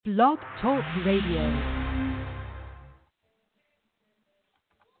Blog Talk Radio.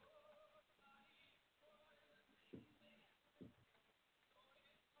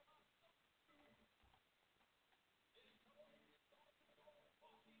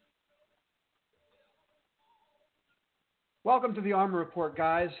 Welcome to the Armor Report,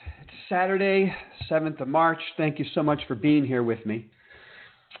 guys. It's Saturday, 7th of March. Thank you so much for being here with me.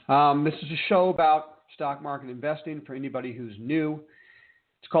 This is a show about stock market investing for anybody who's new.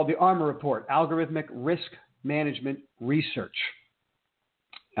 It's called the Armor Report, Algorithmic Risk Management Research.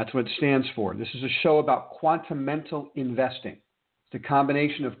 That's what it stands for. This is a show about quantum mental investing. It's a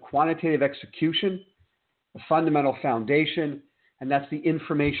combination of quantitative execution, a fundamental foundation, and that's the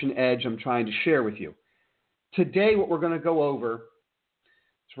information edge I'm trying to share with you. Today, what we're going to go over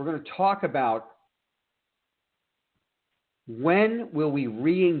is we're going to talk about when will we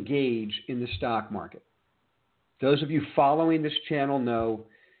re-engage in the stock market. Those of you following this channel know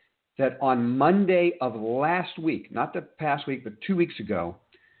that on Monday of last week, not the past week, but 2 weeks ago,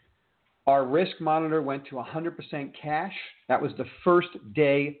 our risk monitor went to 100% cash. That was the first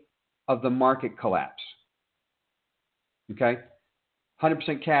day of the market collapse. Okay?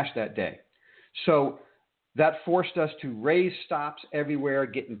 100% cash that day. So that forced us to raise stops everywhere,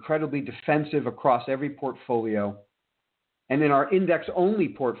 get incredibly defensive across every portfolio. And in our index-only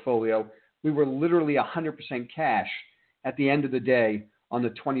portfolio, we were literally 100% cash at the end of the day on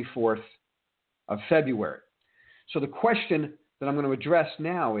the 24th of February. So the question that I'm going to address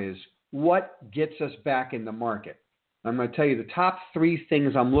now is, what gets us back in the market? I'm going to tell you the top 3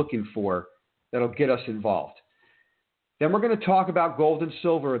 things I'm looking for that'll get us involved. Then we're going to talk about gold and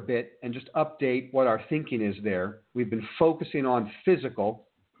silver a bit and just update what our thinking is there. We've been focusing on physical.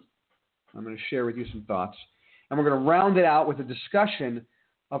 I'm going to share with you some thoughts. And we're going to round it out with a discussion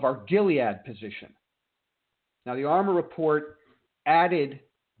of our Gilead position. Now, the Armor Report added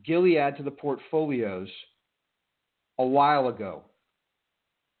Gilead to the portfolios a while ago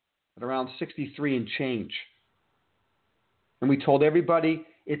at around 63 and change. And we told everybody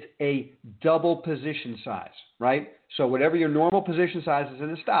it's a double position size, right? So whatever your normal position size is in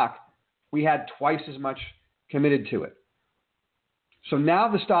the stock, we had twice as much committed to it. So now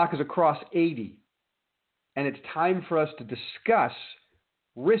the stock is across 80, and it's time for us to discuss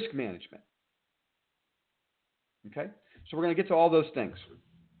risk management. Okay? So we're going to get to all those things.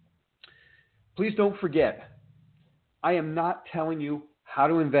 Please don't forget, I am not telling you how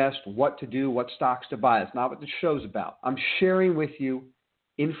to invest, what to do, what stocks to buy. It's not what the show's about. I'm sharing with you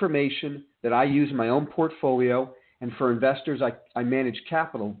information that I use in my own portfolio and for investors I manage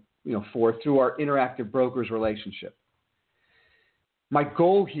capital for through our interactive brokers relationship. My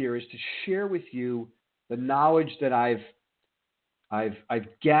goal here is to share with you the knowledge that I've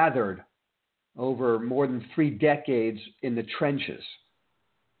gathered over more than 3 decades in the trenches.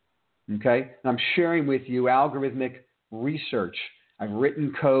 Okay? And I'm sharing with you algorithmic research. I've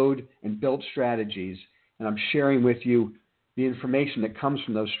written code and built strategies, and I'm sharing with you the information that comes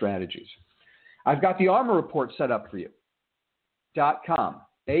from those strategies. I've got the Armor Report set up for you. .com,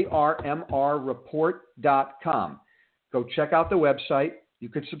 ARMRreport.com. Go check out the website. You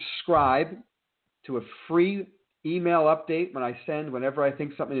could subscribe to a free email update whenever I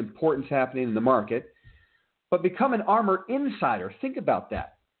think something important is happening in the market. But become an Armor Insider. Think about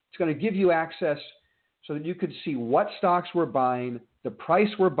that. It's going to give you access so that you could see what stocks we're buying, the price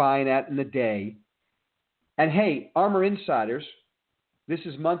we're buying at in the day. And hey, Armor Insiders, this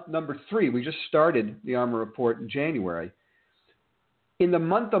is month number 3. We just started the Armor Report in January. In the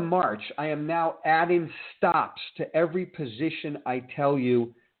month of March, I am now adding stops to every position I tell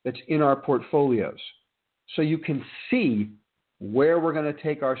you that's in our portfolios. So you can see where we're going to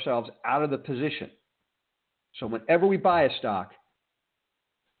take ourselves out of the position. So whenever we buy a stock,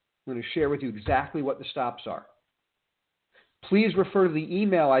 I'm going to share with you exactly what the stops are. Please refer to the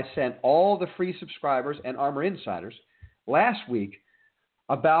email I sent all the free subscribers and Armor Insiders last week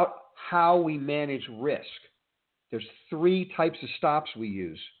about how we manage risk. There's 3 types of stops we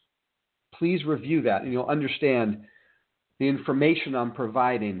use. Please review that and you'll understand the information I'm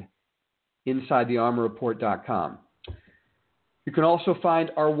providing inside the ArmorReport.com. You can also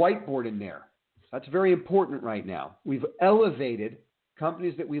find our whiteboard in there. That's very important right now. We've elevated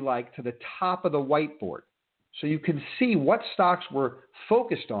companies that we like to the top of the whiteboard. So you can see what stocks we're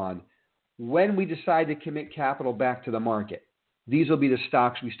focused on when we decide to commit capital back to the market. These will be the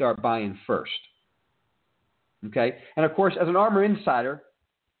stocks we start buying first. Okay? And of course, as an Armor Insider,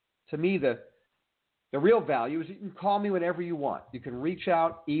 to me, the real value is you can call me whenever you want. You can reach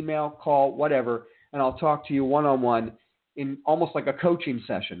out, email, call, whatever, and I'll talk to you one-on-one in almost like a coaching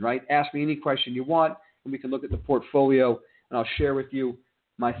session, right? Ask me any question you want, and we can look at the portfolio, and I'll share with you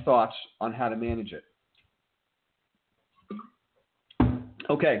my thoughts on how to manage it.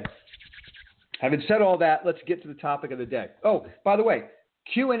 Okay. Having said all that, let's get to the topic of the day. Oh, by the way,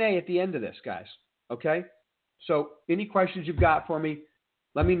 Q&A at the end of this, guys. Okay? So any questions you've got for me,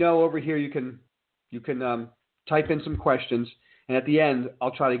 let me know over here. You can type in some questions, and at the end,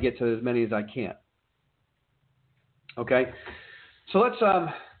 I'll try to get to as many as I can. Okay? So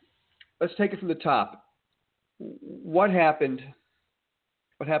let's take it from the top. What happened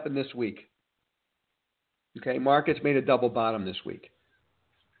this week? Okay, markets made a double bottom this week.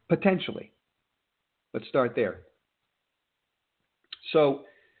 Potentially. Let's start there. So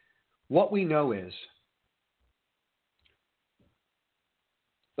what we know is,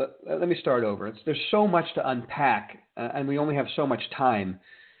 let me start over. There's so much to unpack, and we only have so much time.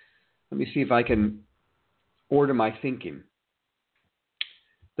 Let me see if I can order my thinking.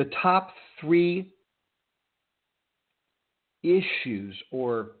 The top 3 issues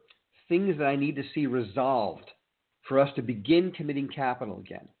or things that I need to see resolved for us to begin committing capital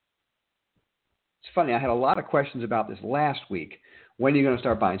again. It's funny, I had a lot of questions about this last week. When are you going to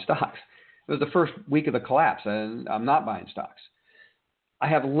start buying stocks? It was the first week of the collapse, and I'm not buying stocks. I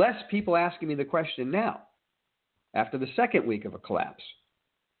have less people asking me the question now, after the second week of a collapse.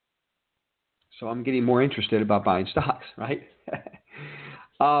 So I'm getting more interested about buying stocks, right?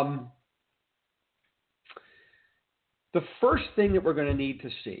 The first thing that we're going to need to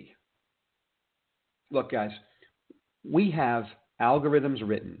see, look, guys, we have algorithms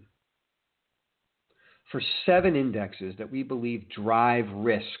written for 7 indexes that we believe drive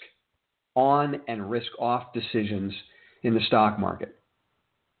risk on and risk off decisions in the stock market.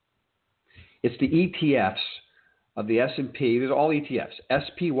 It's the ETFs of the S&P. There's all ETFs.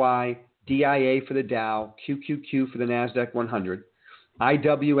 SPY, DIA for the Dow, QQQ for the NASDAQ 100,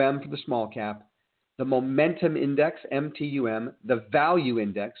 IWM for the small cap, the Momentum Index, MTUM, the Value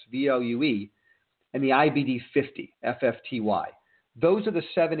Index, VLUE, and the IBD 50, FFTY. Those are the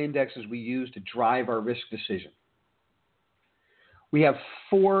 7 indexes we use to drive our risk decision. We have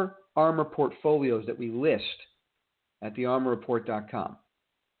 4 ARMOR portfolios that we list at thearmorreport.com.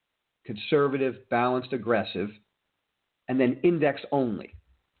 Conservative, balanced, aggressive, and then index only.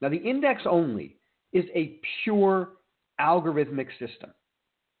 Now, the index only is a pure algorithmic system,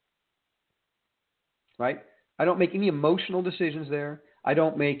 right? I don't make any emotional decisions there. I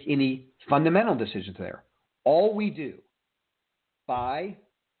don't make any fundamental decisions there. All we do, buy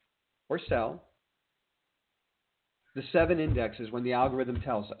or sell the 7 indexes when the algorithm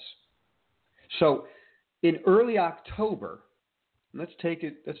tells us. So in early October, let's take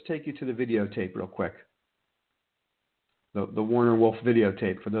you to the videotape real quick. The Warner Wolf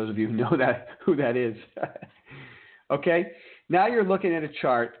videotape, for those of you who know who that is. Okay? Now you're looking at a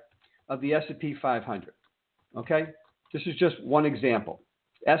chart of the S&P 500. Okay? This is just one example.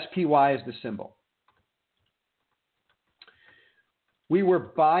 SPY is the symbol. We were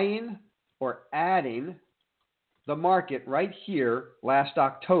buying or adding the market right here last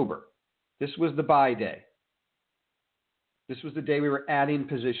October. This was the buy day. This was the day we were adding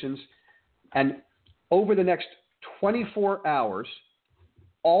positions. And over the next 24 hours,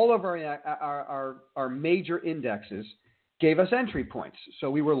 all of our major indexes gave us entry points.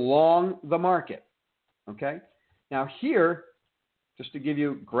 So we were long the market. Okay? Now here, just to give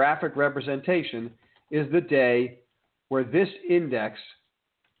you graphic representation, is the day where this index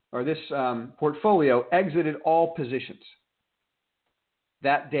or this portfolio exited all positions.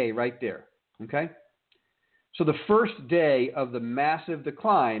 That day right there. Okay? So the first day of the massive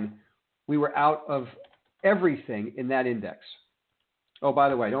decline, we were out of everything in that index. Oh, by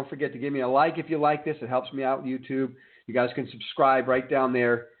the way, don't forget to give me a like if you like this. It helps me out with YouTube. You guys can subscribe right down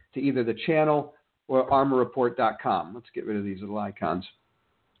there to either the channel or armorreport.com. Let's get rid of these little icons.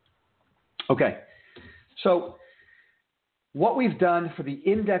 Okay. So what we've done for the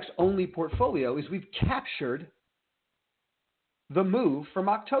index-only portfolio is we've captured the move from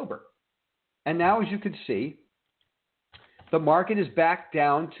October. And now, as you can see, the market is back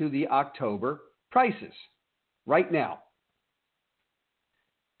down to the October prices right now.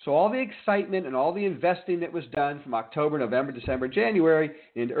 So all the excitement and all the investing that was done from October, November, December, January,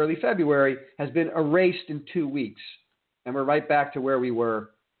 into early February has been erased in 2 weeks. And we're right back to where we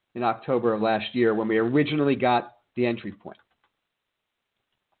were in October of last year when we originally got the entry point.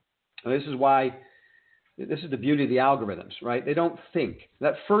 And this is the beauty of the algorithms, right? They don't think.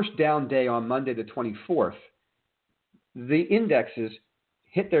 That first down day on Monday the 24th, the indexes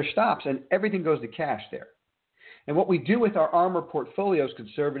hit their stops and everything goes to cash there. And what we do with our ARMOR portfolios,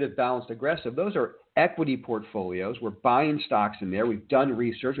 conservative, balanced, aggressive, those are equity portfolios. We're buying stocks in there. We've done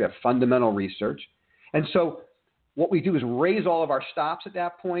research. We have fundamental research. And so what we do is raise all of our stops at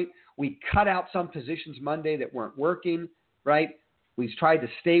that point. We cut out some positions Monday that weren't working, right? We tried to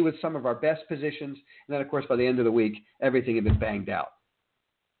stay with some of our best positions. And then, of course, by the end of the week, everything had been banged out.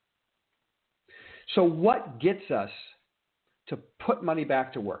 So what gets us to put money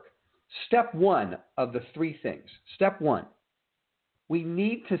back to work? Step one of the three things. Step one, we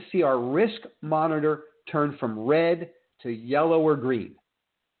need to see our risk monitor turn from red to yellow or green,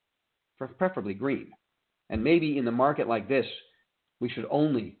 preferably green. And maybe in the market like this, we should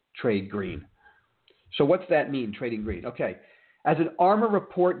only trade green. So what's that mean, trading green? Okay, as an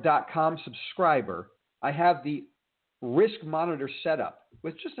ArmorReport.com subscriber, I have the risk monitor set up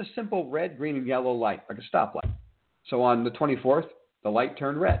with just a simple red, green, and yellow light, like a stoplight. So on the 24th, the light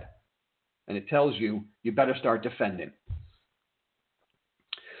turned red, and it tells you you better start defending.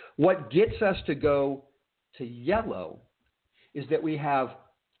 What gets us to go to yellow is that we have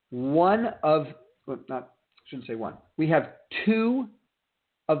we have two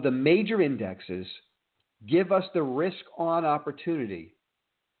of the major indexes give us the risk on opportunity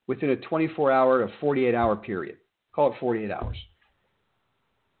within a 24-hour to 48-hour period. Call it 48 hours.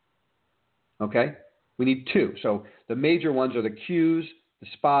 Okay? We need two. So the major ones are the Qs, the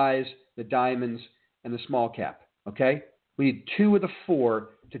SPYs, the diamonds, and the small cap. Okay? We need two of the four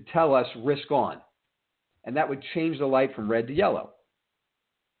to tell us risk on. And that would change the light from red to yellow.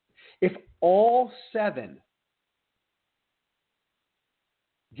 If all seven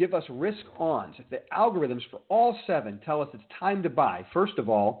give us risk ons, if the algorithms for all seven tell us it's time to buy, first of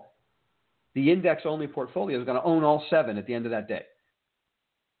all, the index-only portfolio is going to own all seven at the end of that day.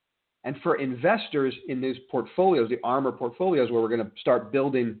 And for investors in these portfolios, the Armor portfolios, where we're going to start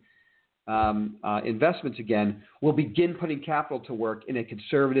building investments again, we'll begin putting capital to work in a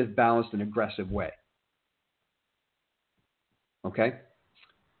conservative, balanced, and aggressive way. Okay?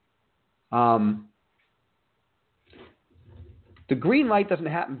 The green light doesn't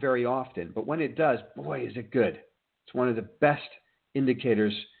happen very often, but when it does, boy, is it good. It's one of the best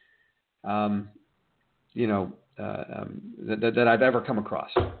indicators, that I've ever come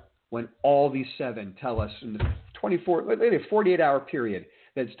across. When all these seven tell us in the 48-hour period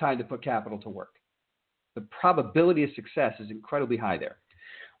that it's time to put capital to work. The probability of success is incredibly high there.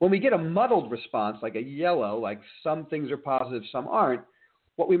 When we get a muddled response, like a yellow, like some things are positive, some aren't,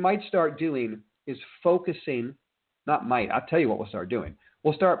 what we might start doing is focusing, I'll tell you what we'll start doing.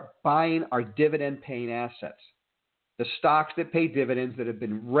 We'll start buying our dividend-paying assets, the stocks that pay dividends that have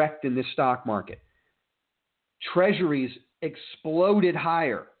been wrecked in this stock market. Treasuries exploded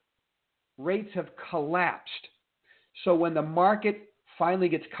higher. Rates have collapsed. So when the market finally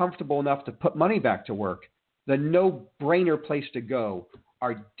gets comfortable enough to put money back to work, the no-brainer place to go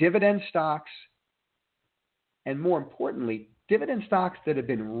are dividend stocks, and more importantly, dividend stocks that have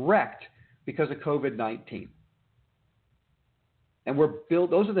been wrecked because of COVID-19. And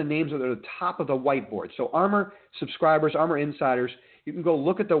those are the names that are at the top of the whiteboard. So Armor subscribers, Armor insiders, you can go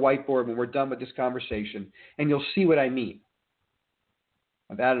look at the whiteboard when we're done with this conversation, and you'll see what I mean.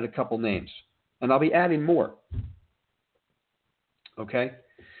 I've added a couple names, and I'll be adding more. Okay?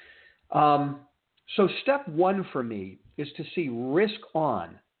 So step one for me is to see risk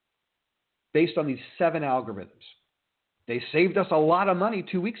on based on these seven algorithms. They saved us a lot of money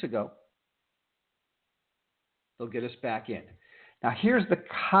 2 weeks ago. They'll get us back in. Now, here's the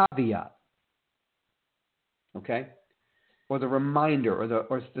caveat, okay? Or the reminder,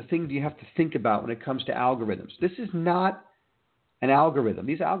 or the thing you have to think about when it comes to algorithms. This is not an algorithm.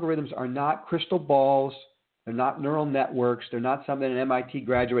 These algorithms are not crystal balls. They're not neural networks. They're not something an MIT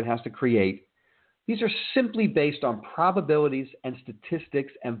graduate has to create. These are simply based on probabilities and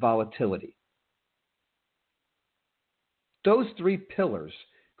statistics and volatility. Those three pillars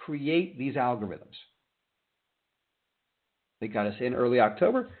create these algorithms. They got us in early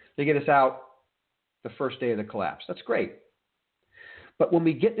October. They get us out the first day of the collapse. That's great. But when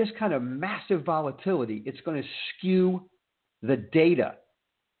we get this kind of massive volatility, it's going to skew the data.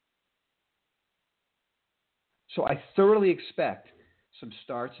 So I thoroughly expect some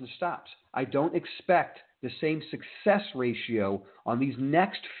starts and stops. I don't expect the same success ratio on these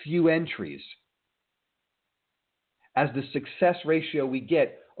next few entries as the success ratio we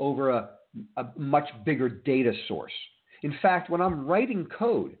get over a much bigger data source. In fact, when I'm writing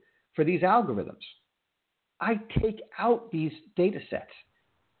code for these algorithms, I take out these data sets,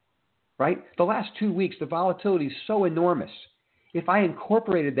 right? The last 2 weeks, the volatility is so enormous. If I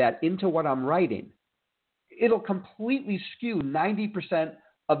incorporated that into what I'm writing, it'll completely skew 90%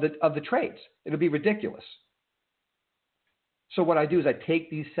 of the trades. It'll be ridiculous. So what I do is I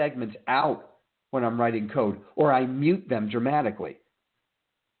take these segments out when I'm writing code, or I mute them dramatically.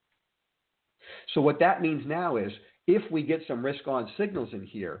 So what that means now is if we get some risk-on signals in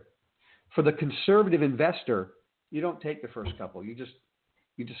here, for the conservative investor, you don't take the first couple. You just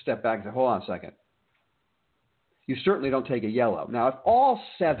step back and say, hold on a second. You certainly don't take a yellow. Now, if all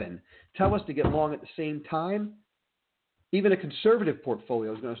 7 tell us to get long at the same time, even a conservative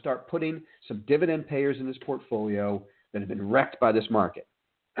portfolio is going to start putting some dividend payers in this portfolio that have been wrecked by this market.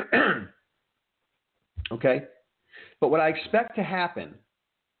 Okay? But what I expect to happen,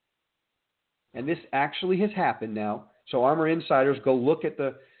 and this actually has happened now, so Armor Insiders, go look at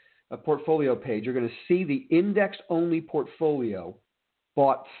the portfolio page. You're going to see the index-only portfolio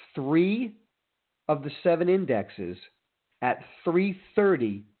bought 3 of the 7 indexes at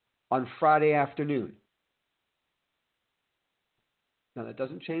 3:30 on Friday afternoon. Now, that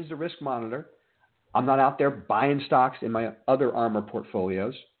doesn't change the risk monitor. I'm not out there buying stocks in my other Armor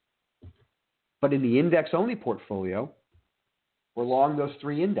portfolios. But in the index-only portfolio, we're long those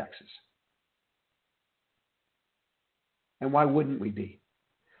 3 indexes. And why wouldn't we be?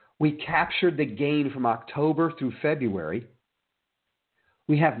 We captured the gain from October through February.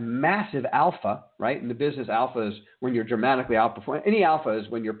 We have massive alpha, right? In the business, alpha is when you're dramatically outperforming. Any alpha is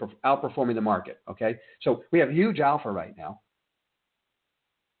when you're outperforming the market, okay? So we have huge alpha right now.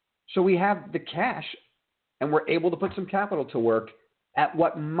 So we have the cash, and we're able to put some capital to work at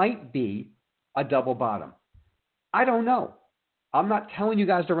what might be a double bottom. I don't know. I'm not telling you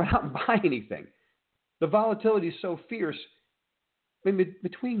guys to run out and buy anything. The volatility is so fierce. I mean,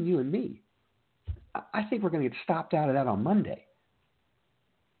 between you and me, I think we're going to get stopped out of that on Monday.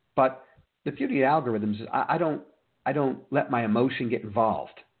 But the beauty of algorithms is I don't let my emotion get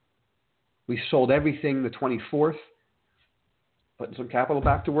involved. We sold everything the 24th, putting some capital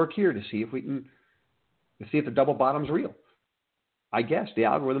back to work here to see if the double bottom's real. I guess the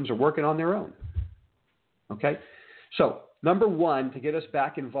algorithms are working on their own. Okay? So, number 1, to get us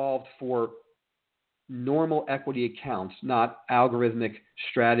back involved for normal equity accounts, not algorithmic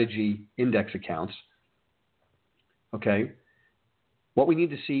strategy index accounts. Okay? What we need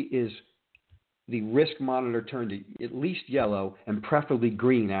to see is the risk monitor turn to at least yellow and preferably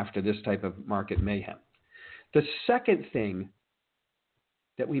green after this type of market mayhem. The second thing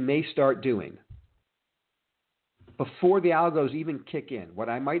that we may start doing before the algos even kick in, what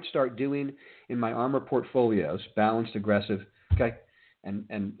I might start doing in my Armor portfolios, balanced, aggressive, okay,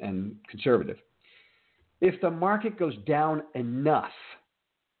 and conservative. If the market goes down enough,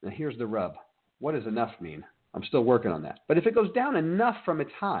 now here's the rub. What does enough mean? I'm still working on that. But if it goes down enough from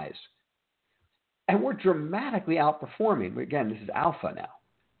its highs, and we're dramatically outperforming, again, this is alpha now.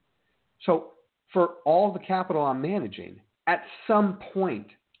 So for all the capital I'm managing, at some point,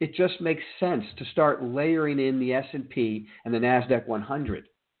 it just makes sense to start layering in the S&P and the NASDAQ 100.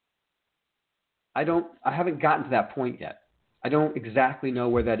 I haven't gotten to that point yet. I don't exactly know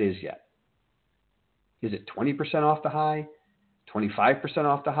where that is yet. Is it 20% off the high? 25%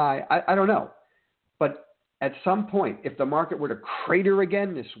 off the high? I don't know. But at some point, if the market were to crater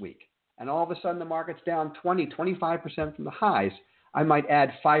again this week, and all of a sudden the market's down 20, 25% from the highs, I might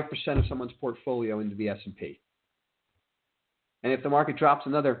add 5% of someone's portfolio into the S&P. And if the market drops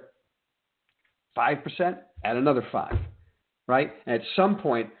another 5%, add another 5, right? And at some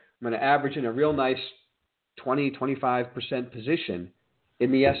point, I'm going to average in a real nice 20, 25% position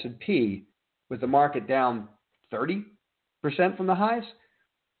in the S&P with the market down 30% from the highs.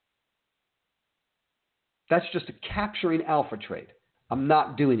 That's just a capturing alpha trade. I'm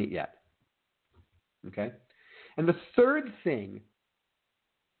not doing it yet. Okay? And the third thing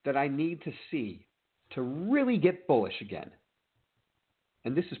that I need to see to really get bullish again,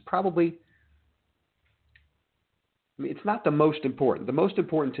 and this is probably, it's not the most important. The most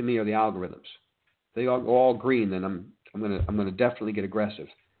important to me are the algorithms. They all go all green, then I'm gonna definitely get aggressive.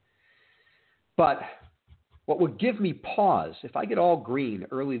 But what would give me pause, if I get all green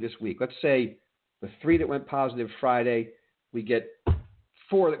early this week, let's say the 3 that went positive Friday, we get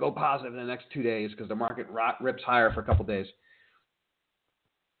 4 that go positive in the next 2 days because the market rips higher for a couple days.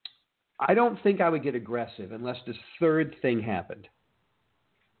 I don't think I would get aggressive unless this third thing happened.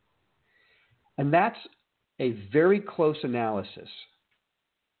 And that's a very close analysis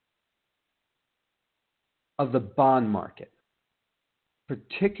of the bond market,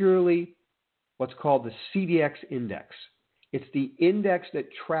 particularly what's called the CDX index. It's the index that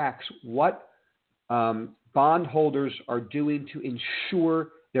tracks what bondholders are doing to insure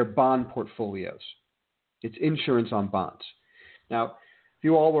their bond portfolios. It's insurance on bonds. Now, if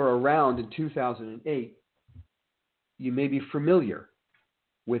you all were around in 2008, you may be familiar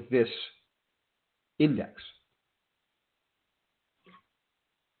with this index.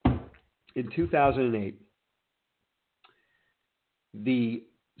 In 2008, the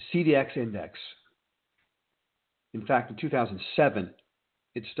CDX index, in fact, in 2007,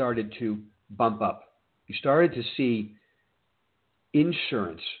 it started to bump up. You started to see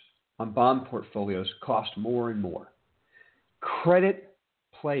insurance on bond portfolios cost more and more. Credit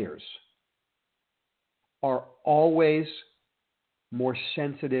players are always more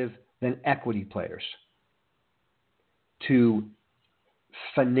sensitive than equity players to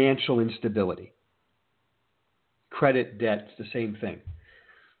financial instability. Credit, debt, it's the same thing.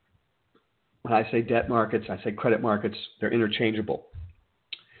 When I say debt markets, I say credit markets. They're interchangeable.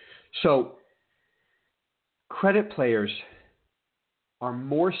 So credit players are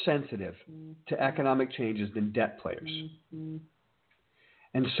more sensitive to economic changes than debt players.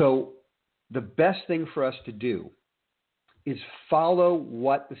 And so the best thing for us to do is follow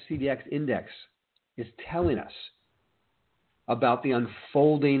what the CDX index is telling us about the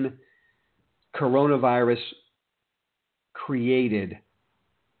unfolding coronavirus created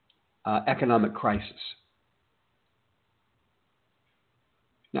economic crisis.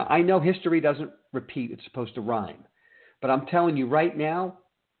 Now, I know history doesn't repeat, it's supposed to rhyme. But I'm telling you right now,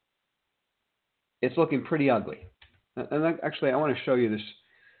 it's looking pretty ugly. And actually, I want to show you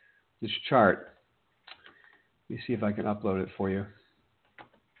this chart. Let me see if I can upload it for you.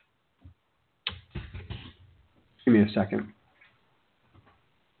 Give me a second.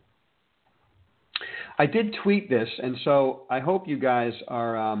 I did tweet this, and so I hope you guys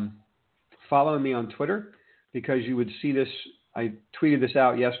are following me on Twitter because you would see this. I tweeted this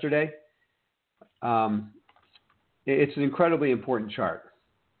out yesterday. It's an incredibly important chart.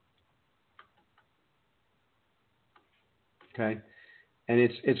 Okay? And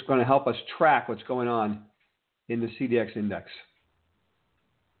it's going to help us track what's going on in the CDX index.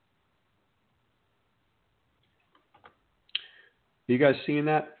 Are you guys seeing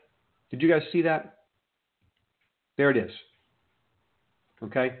that? Did you guys see that? There it is.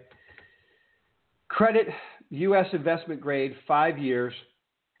 Okay? Credit U.S. investment grade 5 years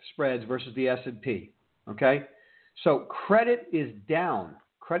spreads versus the S&P. Okay? So credit is down.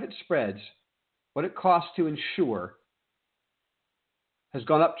 Credit spreads, what it costs to insure, has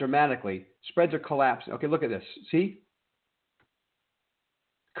gone up dramatically. Spreads are collapsing. Okay, look at this. See?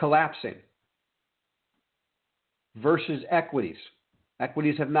 Collapsing. Versus equities.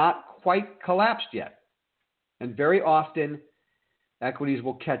 Equities have not quite collapsed yet. And very often, equities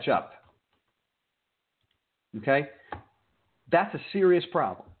will catch up. Okay? That's a serious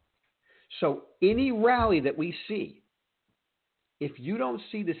problem. So any rally that we see, if you don't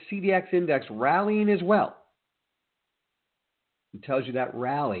see the CDX index rallying as well, it tells you that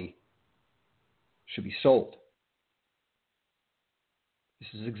rally should be sold.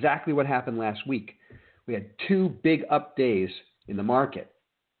 This is exactly what happened last week. We had 2 big up days in the market,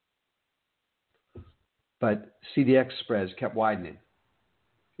 but CDX spreads kept widening.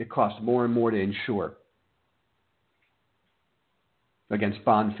 It cost more and more to insure against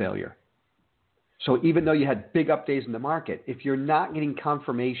bond failure. So even though you had big up days in the market, if you're not getting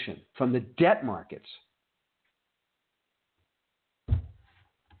confirmation from the debt markets,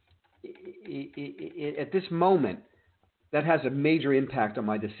 at this moment, that has a major impact on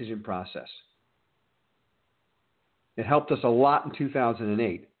my decision process. It helped us a lot in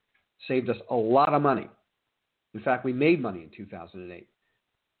 2008, saved us a lot of money. In fact, we made money in 2008.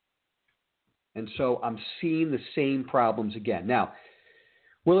 And so I'm seeing the same problems again. Now,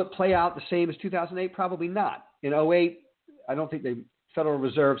 will it play out the same as 2008? Probably not. In 2008, I don't think the Federal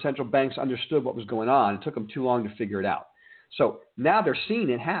Reserve, central banks understood what was going on. It took them too long to figure it out. So now they're seeing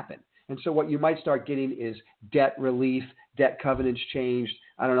it happen. And so what you might start getting is debt relief, debt covenants changed.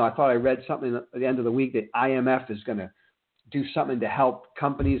 I don't know. I thought I read something at the end of the week that IMF is going to do something to help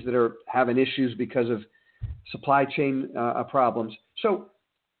companies that are having issues because of supply chain problems. So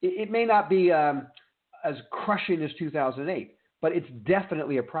it may not be as crushing as 2008, but it's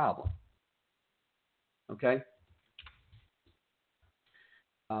definitely a problem. Okay?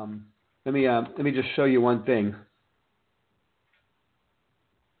 Let me just show you one thing.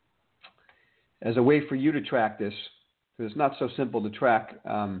 As a way for you to track this, because it's not so simple to track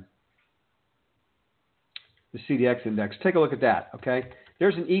the CDX index. Take a look at that, okay?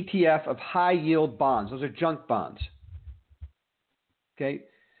 There's an ETF of high-yield bonds. Those are junk bonds, okay?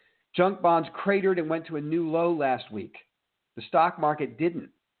 Junk bonds cratered and went to a new low last week. The stock market didn't.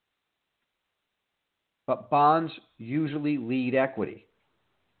 But bonds usually lead equity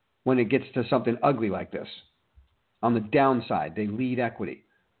when it gets to something ugly like this. On the downside, they lead equity.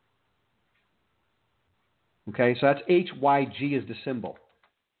 Okay, so that's HYG is the symbol.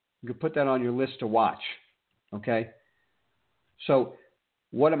 You can put that on your list to watch. Okay? So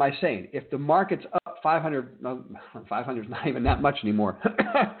what am I saying? If the market's up 500, no, 500 is not even that much anymore.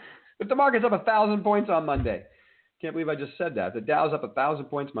 But the market's up 1,000 points on Monday. Can't believe I just said that. The Dow's up 1,000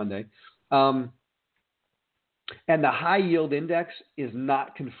 points Monday. And the high yield index is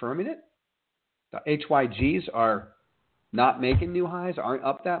not confirming it. The HYGs are not making new highs, aren't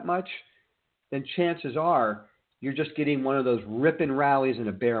up that much. Then chances are you're just getting one of those ripping rallies in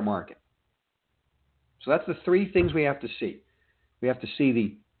a bear market. So that's the three things we have to see. We have to see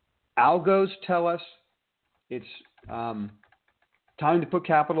the algos tell us it's time to put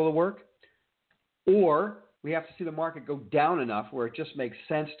capital to work, or we have to see the market go down enough where it just makes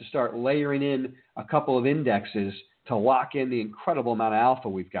sense to start layering in a couple of indexes to lock in the incredible amount of alpha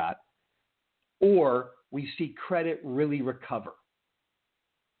we've got, or we see credit really recover.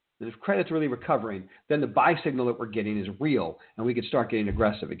 And if credit's really recovering, then the buy signal that we're getting is real, and we can start getting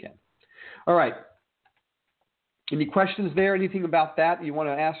aggressive again. All right. Any questions there? Anything about that you want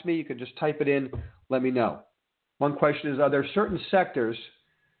to ask me? You can just type it in. Let me know. One question is, are there certain sectors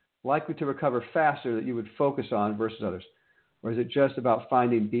likely to recover faster that you would focus on versus others? Or is it just about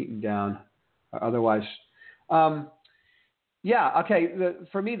finding beaten down or otherwise? Yeah, okay.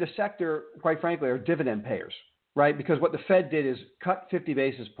 For me, the sector, quite frankly, are dividend payers, right? Because what the Fed did is cut 50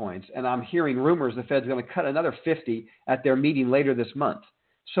 basis points, and I'm hearing rumors the Fed's going to cut another 50 at their meeting later this month.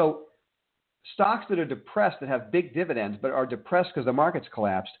 So stocks that are depressed, that have big dividends, but are depressed because the market's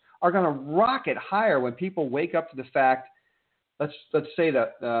collapsed, are going to rocket higher when people wake up to the fact, let's say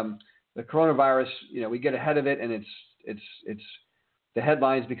that the coronavirus, we get ahead of it, and it's the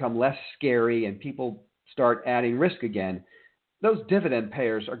headlines become less scary, and people start adding risk again. Those dividend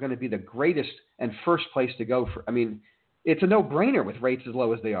payers are going to be the greatest and first place to go for. I mean, it's a no-brainer with rates as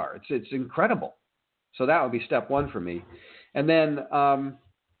low as they are. It's incredible. So that would be step one for me. And then,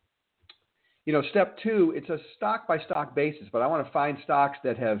 step two, it's a stock-by-stock basis, but I want to find stocks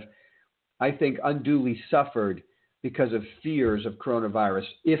that have, I think, unduly suffered because of fears of coronavirus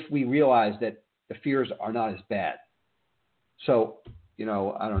if we realize that the fears are not as bad. So, I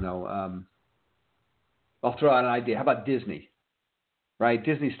don't know. I'll throw out an idea. How about Disney? Right?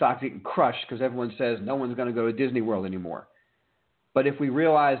 Disney stock's getting crushed because everyone says no one's going to go to Disney World anymore. But if we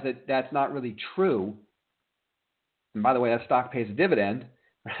realize that that's not really true, and by the way, that stock pays a dividend,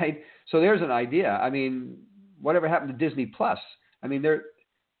 right? So there's an idea. I mean, whatever happened to Disney Plus? I mean, they're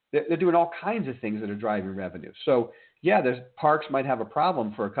doing all kinds of things that are driving revenue. So yeah, parks might have a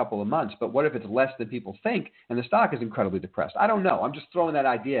problem for a couple of months, but what if it's less than people think and the stock is incredibly depressed? I don't know. I'm just throwing that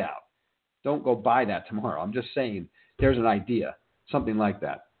idea out. Don't go buy that tomorrow. I'm just saying there's an idea, something like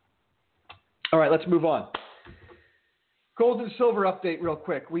that. All right, let's move on. Gold and silver update real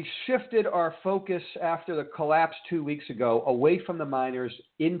quick. We shifted our focus after the collapse 2 weeks ago away from the miners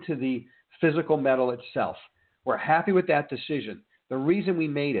into the physical metal itself. We're happy with that decision. The reason we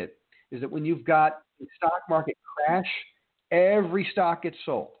made it is that when you've got a stock market crash, every stock gets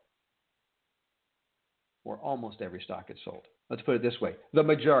sold. Or almost every stock gets sold. Let's put it this way. The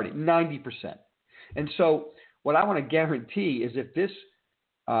majority, 90%. And so what I want to guarantee is if this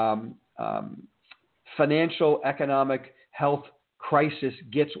financial, economic, health crisis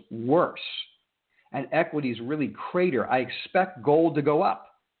gets worse and equities really crater, I expect gold to go up.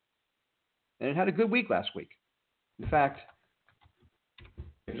 And it had a good week last week. In fact,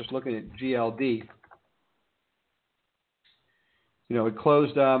 just looking at GLD, it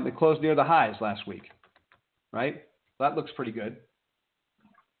closed near the highs last week, right? That looks pretty good.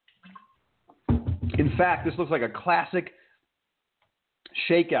 In fact, this looks like a classic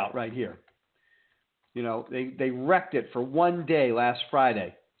shakeout right here. They wrecked it for one day last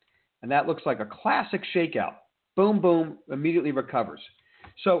Friday, and that looks like a classic shakeout. Boom, boom, immediately recovers.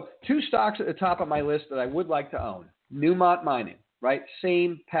 So two stocks at the top of my list that I would like to own. Newmont Mining, right?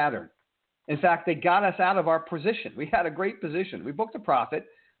 Same pattern. In fact, they got us out of our position. We had a great position. We booked a profit,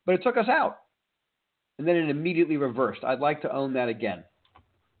 but it took us out. And then it immediately reversed. I'd like to own that again.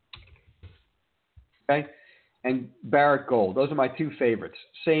 Okay? And Barrick Gold. Those are my two favorites.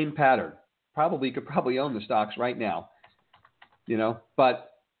 Same pattern. You could probably own the stocks right now.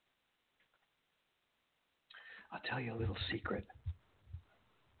 But I'll tell you a little secret.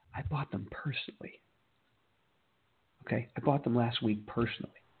 I bought them personally. Okay? I bought them last week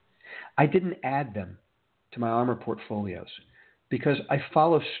personally. I didn't add them to my ARMOR portfolios because I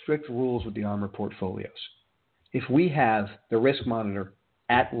follow strict rules with the ARMOR portfolios. If we have the risk monitor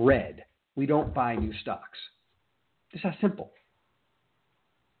at red, we don't buy new stocks. It's that simple.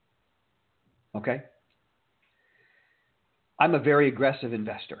 Okay? I'm a very aggressive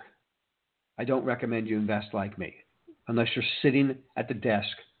investor. I don't recommend you invest like me unless you're sitting at the desk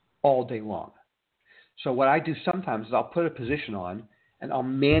all day long. So what I do sometimes is I'll put a position on and I'll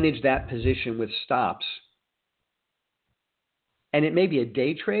manage that position with stops. And it may be a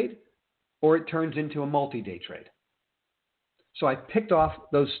day trade or it turns into a multi-day trade. So I picked off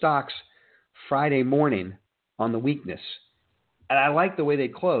those stocks Friday morning on the weakness, and I liked the way they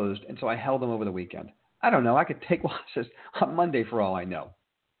closed, and so I held them over the weekend. I don't know. I could take losses on Monday for all I know.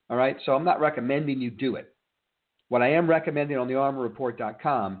 All right? So I'm not recommending you do it. What I am recommending on the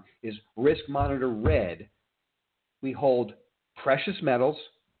ArmorReport.com is Risk Monitor Red. We hold precious metals,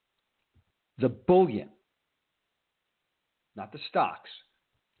 the bullion, not the stocks,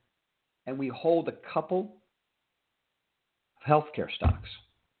 and we hold a couple of healthcare stocks.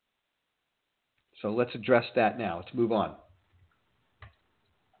 So let's address that now. Let's move on.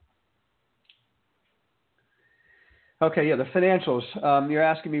 Okay, yeah, the financials. You're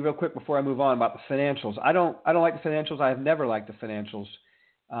asking me real quick before I move on about the financials. I don't like the financials. I have never liked the financials.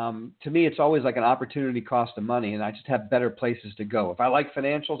 To me, it's always like an opportunity cost of money, and I just have better places to go. If I like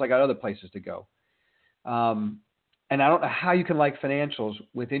financials, I got other places to go. And I don't know how you can like financials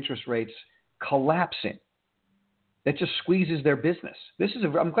with interest rates collapsing. That just squeezes their business.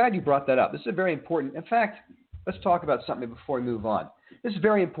 I'm glad you brought that up. This is a very important. In fact, let's talk about something before we move on. This is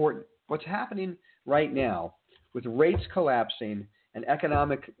very important. What's happening right now with rates collapsing and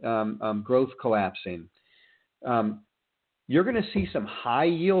economic growth collapsing, you're going to see some high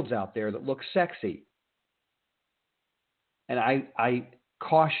yields out there that look sexy. And I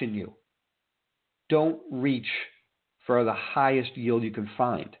caution you, don't reach for the highest yield you can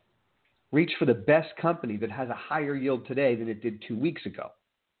find. Reach for the best company that has a higher yield today than it did 2 weeks ago.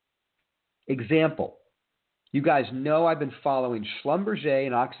 Example, you guys know I've been following Schlumberger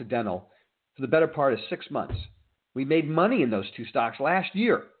and Occidental for the better part of 6 months. We made money in those two stocks last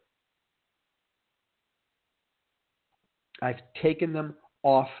year. I've taken them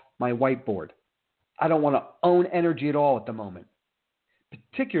off my whiteboard. I don't want to own energy at all at the moment,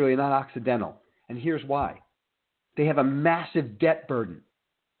 particularly not Occidental. And here's why. They have a massive debt burden.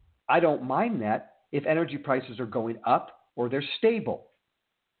 I don't mind that if energy prices are going up or they're stable.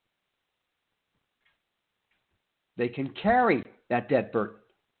 They can carry that debt burden.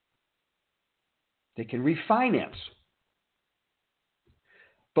 They can refinance.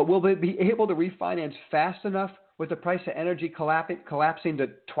 But will they be able to refinance fast enough with the price of energy collapsing to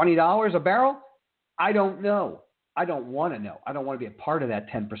 $20 a barrel? I don't know. I don't want to know. I don't want to be a part of that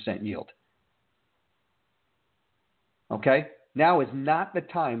 10% yield. Okay? Now is not the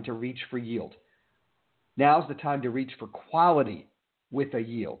time to reach for yield. Now is the time to reach for quality with a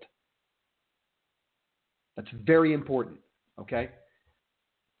yield. That's very important. Okay?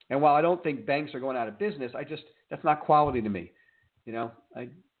 And while I don't think banks are going out of business, that's not quality to me. You know,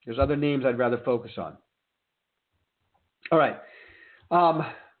 there's other names I'd rather focus on. All right.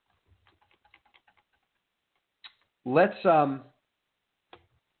 Let's try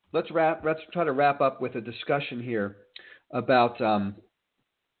to wrap up with a discussion here about the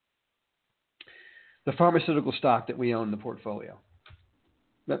pharmaceutical stock that we own in the portfolio.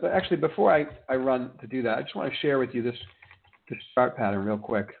 But actually, before I run to do that, I just want to share with you this chart pattern real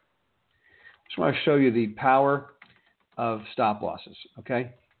quick. I just want to show you the power of stop losses,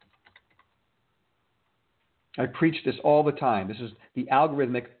 okay? I preach this all the time. This is the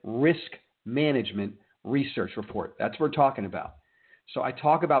algorithmic risk management research report. That's what we're talking about. So I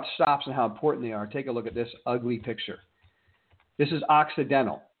talk about stops and how important they are. Take a look at this ugly picture. This is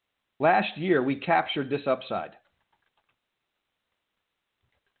Occidental. Last year, we captured this upside.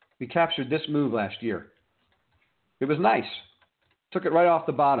 We captured this move last year. It was nice. Took it right off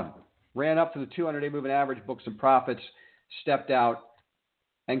the bottom. Ran up to the 200-day moving average, booked some profits, stepped out,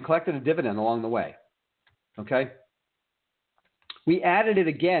 and collected a dividend along the way. Okay? We added it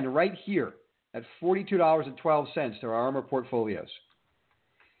again right here at $42.12 to our Armor portfolios.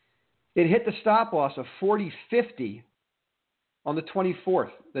 It hit the stop loss of $40.50 on the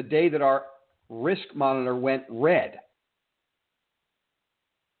 24th, the day that our risk monitor went red.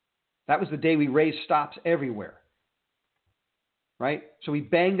 That was the day we raised stops everywhere. Right? So we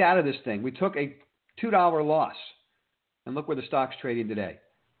banged out of this thing. We took a $2 loss. And look where the stock's trading today.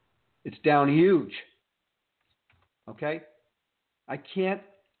 It's down huge. Okay? I can't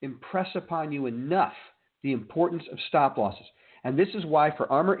impress upon you enough the importance of stop losses. And this is why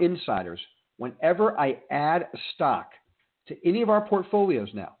for Armor Insiders, whenever I add a stock to any of our portfolios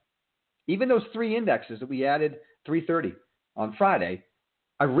now, even those 3 indexes that we added 330 on Friday,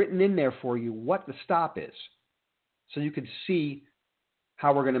 I've written in there for you what the stop is so you can see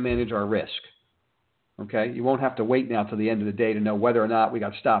how we're going to manage our risk. Okay? You won't have to wait now till the end of the day to know whether or not we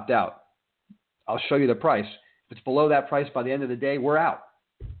got stopped out. I'll show you the price. If it's below that price by the end of the day, we're out.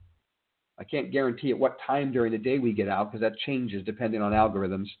 I can't guarantee at what time during the day we get out because that changes depending on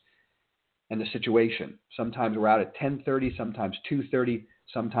algorithms and the situation. Sometimes we're out at 10:30, sometimes 2:30,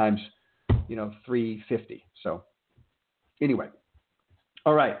 sometimes 3:50. So anyway,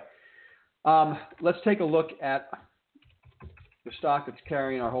 all right. Let's take a look at the stock that's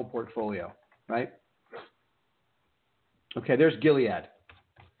carrying our whole portfolio, right? Okay, there's Gilead.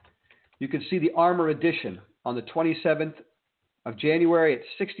 You can see the Armor Edition on the 27th of January at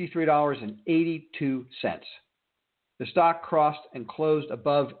 $63.82. The stock crossed and closed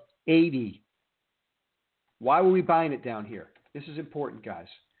above 80. Why were we buying it down here? This is important, guys.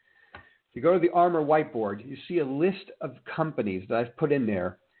 If you go to the Armor whiteboard, you see a list of companies that I've put in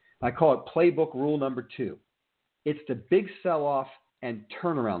there. I call it playbook rule number 2. It's the big sell-off and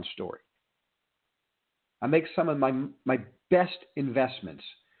turnaround story. I make some of my best investments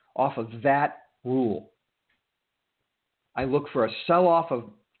off of that rule. I look for a sell-off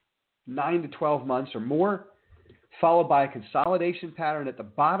of 9 to 12 months or more, followed by a consolidation pattern at the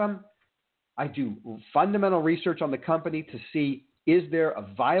bottom. I do fundamental research on the company to see, is there a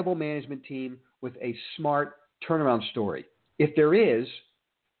viable management team with a smart turnaround story? If there is,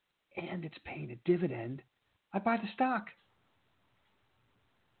 and it's paying a dividend, I buy the stock.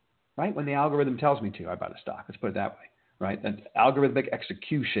 Right? When the algorithm tells me to, I buy the stock. Let's put it that way. Right? That algorithmic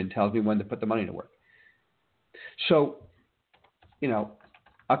execution tells me when to put the money to work. So,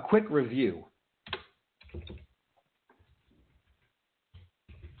 a quick review.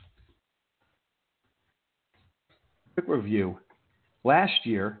 Last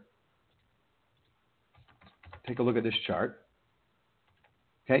year, take a look at this chart.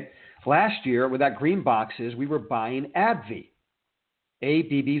 Okay. Last year, where that green box is, we were buying AbbVie,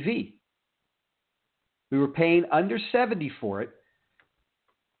 ABBV. We were paying under 70 for it.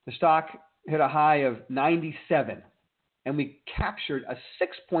 The stock hit a high of 97, and we captured a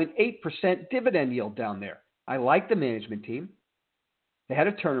 6.8% dividend yield down there. I like the management team. They had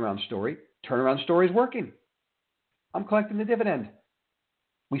a turnaround story. Turnaround story is working. I'm collecting the dividend.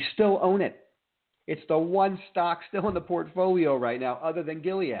 We still own it. It's the one stock still in the portfolio right now other than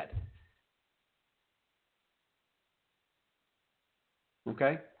Gilead.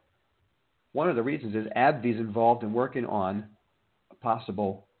 Okay? One of the reasons is AbbVie is involved in working on a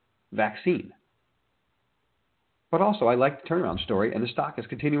possible vaccine. But also, I like the turnaround story, and the stock is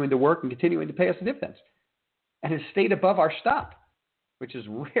continuing to work and continuing to pay us dividends. And has stayed above our stop, which is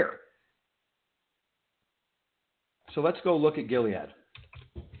rare. So let's go look at Gilead.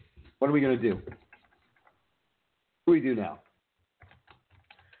 What are we going to do? What do we do now?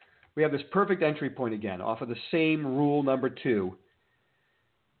 We have this perfect entry point again off of the same rule number 2.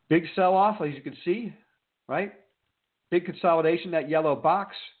 Big sell-off, as you can see, right? Big consolidation, that yellow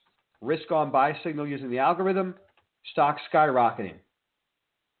box. Risk on buy signal using the algorithm. Stock skyrocketing.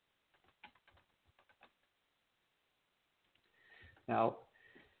 Now,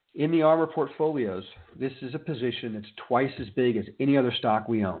 in the Armor portfolios, this is a position that's twice as big as any other stock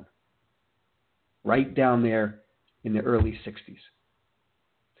we own. Right down there in the early 60s.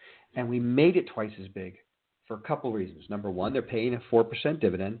 And we made it twice as big for a couple reasons. Number one, they're paying a 4%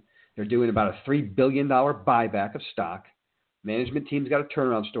 dividend. They're doing about a $3 billion buyback of stock. Management team's got a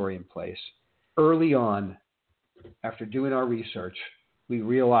turnaround story in place. Early on, after doing our research, we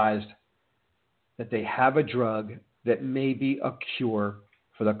realized that they have a drug that may be a cure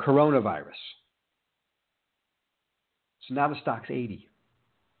for the coronavirus. So now the stock's 80.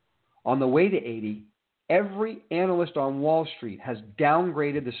 On the way to 80, every analyst on Wall Street has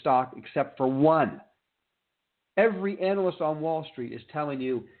downgraded the stock except for one. Every analyst on Wall Street is telling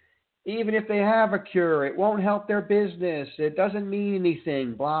you, even if they have a cure, it won't help their business. It doesn't mean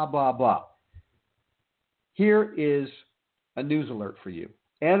anything, blah, blah, blah. Here is a news alert for you.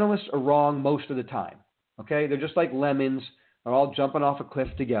 Analysts are wrong most of the time. Okay? They're just like lemons. They're all jumping off a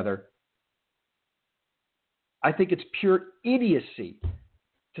cliff together. I think it's pure idiocy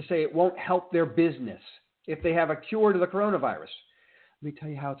to say it won't help their business if they have a cure to the coronavirus. Let me tell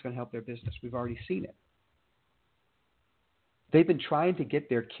you how it's going to help their business. We've already seen it. They've been trying to get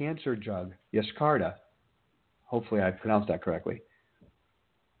their cancer drug, Yescarta, hopefully I pronounced that correctly,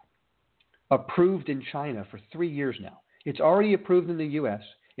 approved in China for 3 years now. It's already approved in the U.S.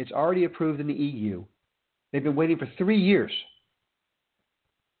 It's already approved in the EU. They've been waiting for 3 years.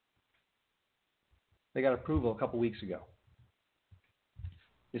 They got approval a couple weeks ago.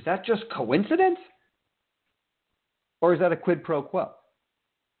 Is that just coincidence? Or is that a quid pro quo?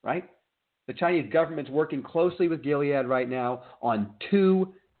 Right? The Chinese government's working closely with Gilead right now on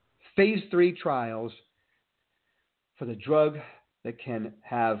 2 phase 3 trials for the drug that can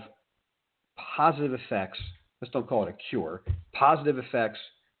have positive effects. Let's don't call it a cure. Positive effects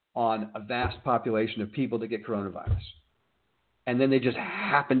on a vast population of people that get coronavirus. And then they just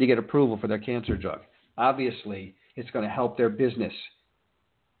happen to get approval for their cancer drug. Obviously, it's going to help their business.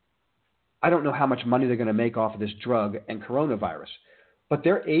 I don't know how much money they're going to make off of this drug and coronavirus, but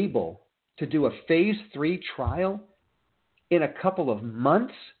they're able to do a phase 3 trial in a couple of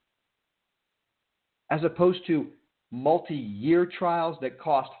months as opposed to multi-year trials that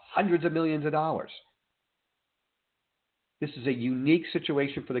cost hundreds of millions of dollars. This is a unique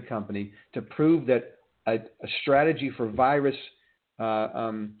situation for the company to prove that a strategy for virus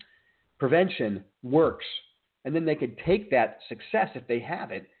prevention works. And then they could take that success if they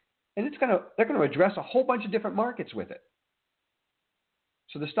have it, and they're going to address a whole bunch of different markets with it.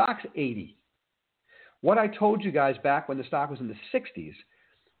 So the stock's 80. What I told you guys back when the stock was in the 60s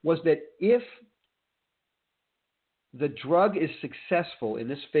was that if the drug is successful in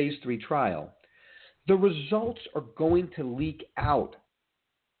this phase 3 trial, the results are going to leak out.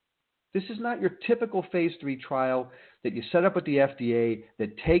 This is not your typical phase 3 trial that you set up with the FDA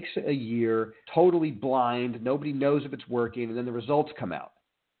that takes a year, totally blind, nobody knows if it's working, and then the results come out.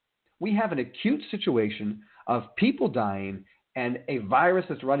 We have an acute situation of people dying and a virus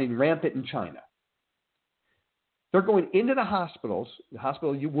that's running rampant in China. They're going into the hospitals, the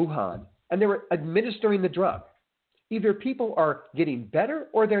hospital in Wuhan, and they're administering the drug. Either people are getting better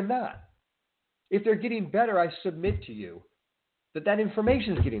or they're not. If they're getting better, I submit to you that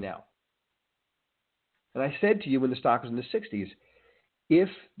information is getting out. And I said to you when the stock was in the 60s, if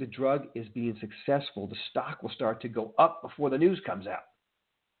the drug is being successful, the stock will start to go up before the news comes out.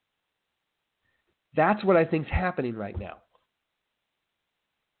 That's what I think is happening right now.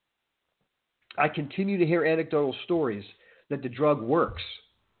 I continue to hear anecdotal stories that the drug works.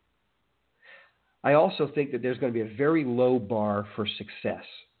 I also think that there's going to be a very low bar for success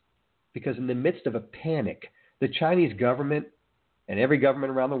because in the midst of a panic, the Chinese government and every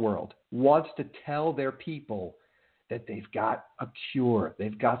government around the world wants to tell their people that they've got a cure.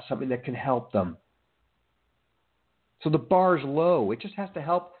 They've got something that can help them. So the bar's low. It just has to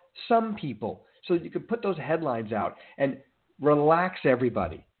help some people so that you can put those headlines out and relax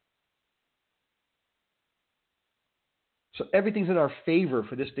everybody. So everything's in our favor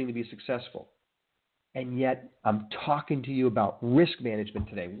for this thing to be successful. And yet I'm talking to you about risk management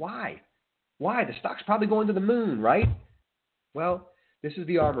today. Why? Why? The stock's probably going to the moon, right? Well, this is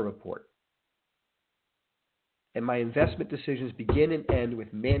the Armor Report. And my investment decisions begin and end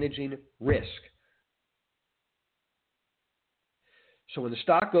with managing risk. So when the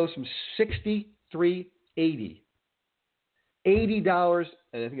stock goes from $63.80, $80,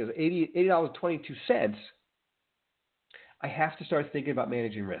 and I think it was $80.22, I have to start thinking about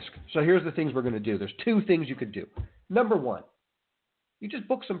managing risk. So here's the things we're going to do. There's two things you could do. Number one, you just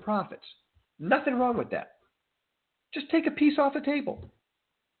book some profits. Nothing wrong with that. Just take a piece off the table.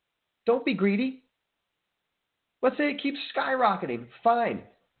 Don't be greedy. Let's say it keeps skyrocketing. Fine.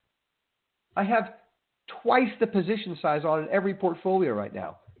 I have twice the position size on in every portfolio right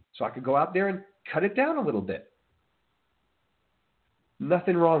now. So I could go out there and cut it down a little bit.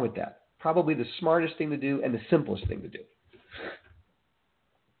 Nothing wrong with that. Probably the smartest thing to do and the simplest thing to do.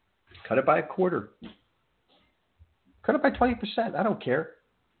 Cut it by a quarter. Cut it by 20%. I don't care.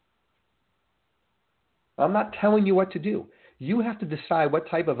 I'm not telling you what to do. You have to decide what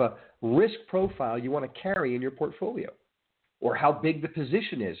type of a risk profile you want to carry in your portfolio or how big the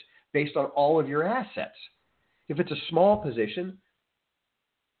position is based on all of your assets. If it's a small position,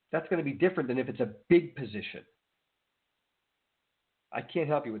 that's going to be different than if it's a big position. I can't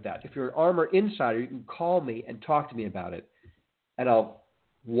help you with that. If you're an Armor insider, you can call me and talk to me about it, and I'll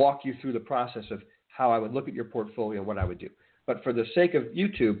walk you through the process of how I would look at your portfolio and what I would do. But for the sake of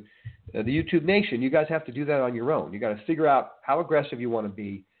YouTube, the YouTube Nation, you guys have to do that on your own. You got to figure out how aggressive you want to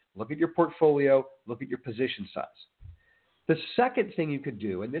be, look at your portfolio, look at your position size. The second thing you could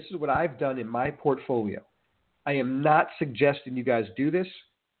do, and this is what I've done in my portfolio, I am not suggesting you guys do this.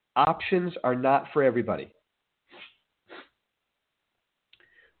 Options are not for everybody.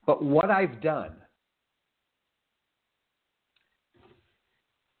 But what I've done,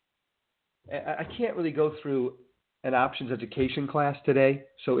 I can't really go through an options education class today.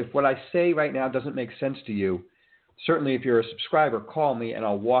 So if what I say right now doesn't make sense to you, certainly if you're a subscriber, call me and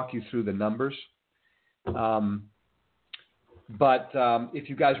I'll walk you through the numbers. But if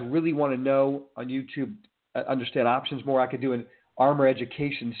you guys really want to know on YouTube, understand options more, I could do an Armor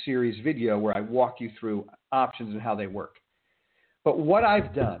Education series video where I walk you through options and how they work. But what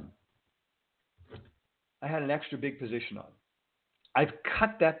I've done, I had an extra big position on. I've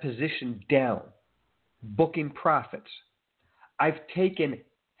cut that position down, booking profits. I've taken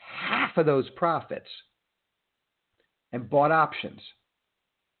half of those profits and bought options.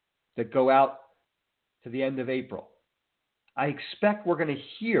 that go out to the end of April. I expect we're going to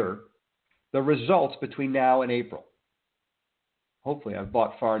hear the results between now and April. Hopefully, I've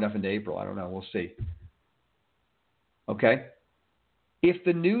bought far enough into April. I don't know. We'll see. Okay? If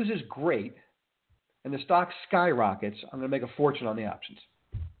the news is great and the stock skyrockets, I'm going to make a fortune on the options.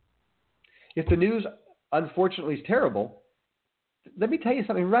 If the news, unfortunately, is terrible, let me tell you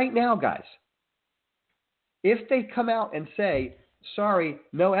something right now, guys. If they come out and say, sorry,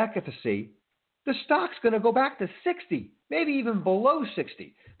 no efficacy, the stock's going to go back to 60, maybe even below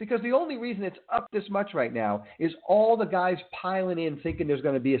 60, because the only reason it's up this much right now is all the guys piling in thinking there's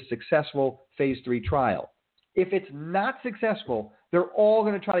going to be a successful phase 3 trial. If it's not successful, they're all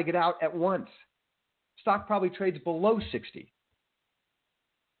going to try to get out at once. Stock probably trades below 60.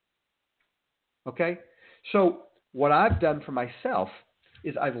 Okay? So what I've done for myself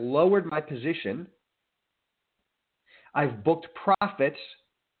is I've lowered my position. I've booked profits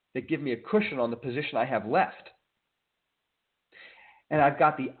that give me a cushion on the position I have left. And I've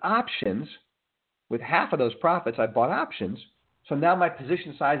got the options. With half of those profits, I bought options. So now my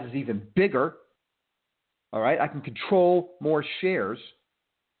position size is even bigger. All right? I can control more shares.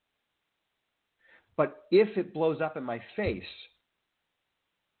 But if it blows up in my face,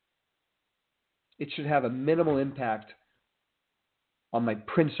 it should have a minimal impact on my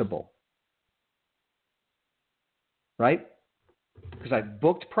principal. Right? Because I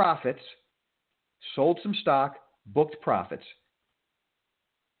booked profits, sold some stock, booked profits,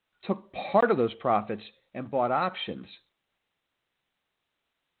 took part of those profits and bought options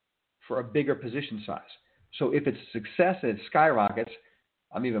for a bigger position size. So if it's a success and it skyrockets,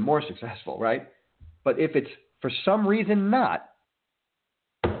 I'm even more successful, right? But if it's for some reason not,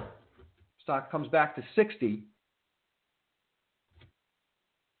 stock comes back to 60,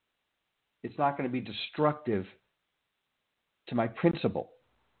 it's not going to be destructive to my principal.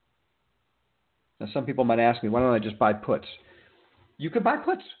 Now, some people might ask me, why don't I just buy puts? You could buy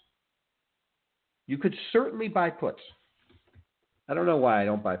puts. You could certainly buy puts. I don't know why I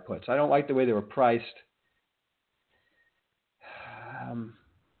don't buy puts. I don't like the way they were priced.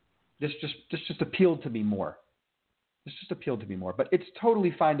 This just appealed to me more. But it's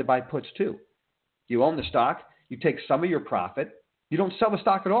totally fine to buy puts too. You own the stock. You take some of your profit. You don't sell the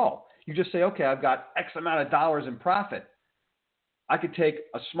stock at all. You just say, okay, I've got X amount of dollars in profit. I could take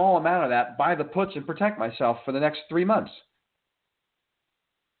a small amount of that, buy the puts, and protect myself for the next 3 months.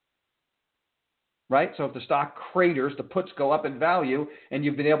 Right? So if the stock craters, the puts go up in value, and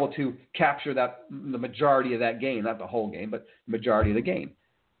you've been able to capture the majority of that gain, not the whole gain, but the majority of the gain.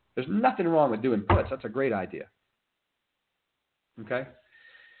 There's nothing wrong with doing puts. That's a great idea. Okay?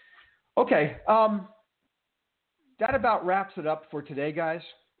 Okay. That about wraps it up for today, guys.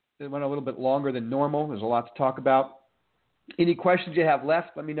 It went a little bit longer than normal. There's a lot to talk about. Any questions you have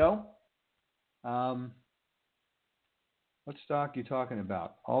left, let me know. What stock are you talking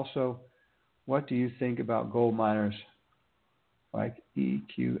about? Also, what do you think about gold miners like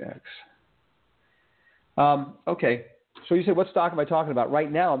EQX? Okay, so you say, what stock am I talking about?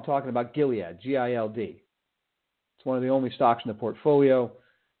 Right now, I'm talking about Gilead, GILD. It's one of the only stocks in the portfolio,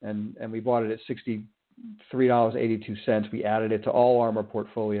 and we bought it at $63.82. We added it to all Armor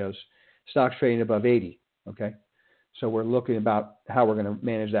portfolios. Stock's trading above 80, okay? So we're looking about how we're going to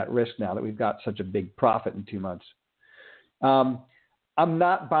manage that risk now that we've got such a big profit in 2 months. I'm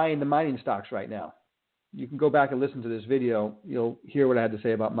not buying the mining stocks right now. You can go back and listen to this video. You'll hear what I had to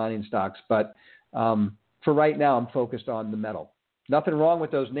say about mining stocks. But for right now, I'm focused on the metal. Nothing wrong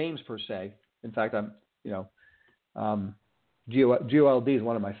with those names per se. In fact, GILD is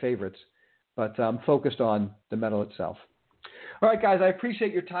one of my favorites. But I'm focused on the metal itself. All right, guys, I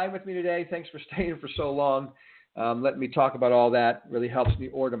appreciate your time with me today. Thanks for staying for so long. Letting me talk about all that really helps me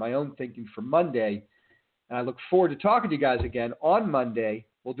order my own thinking for Monday. And I look forward to talking to you guys again on Monday.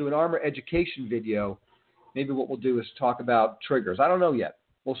 We'll do an Armor education video. Maybe what we'll do is talk about triggers. I don't know yet.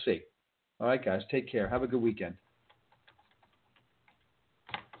 We'll see. All right, guys, take care. Have a good weekend.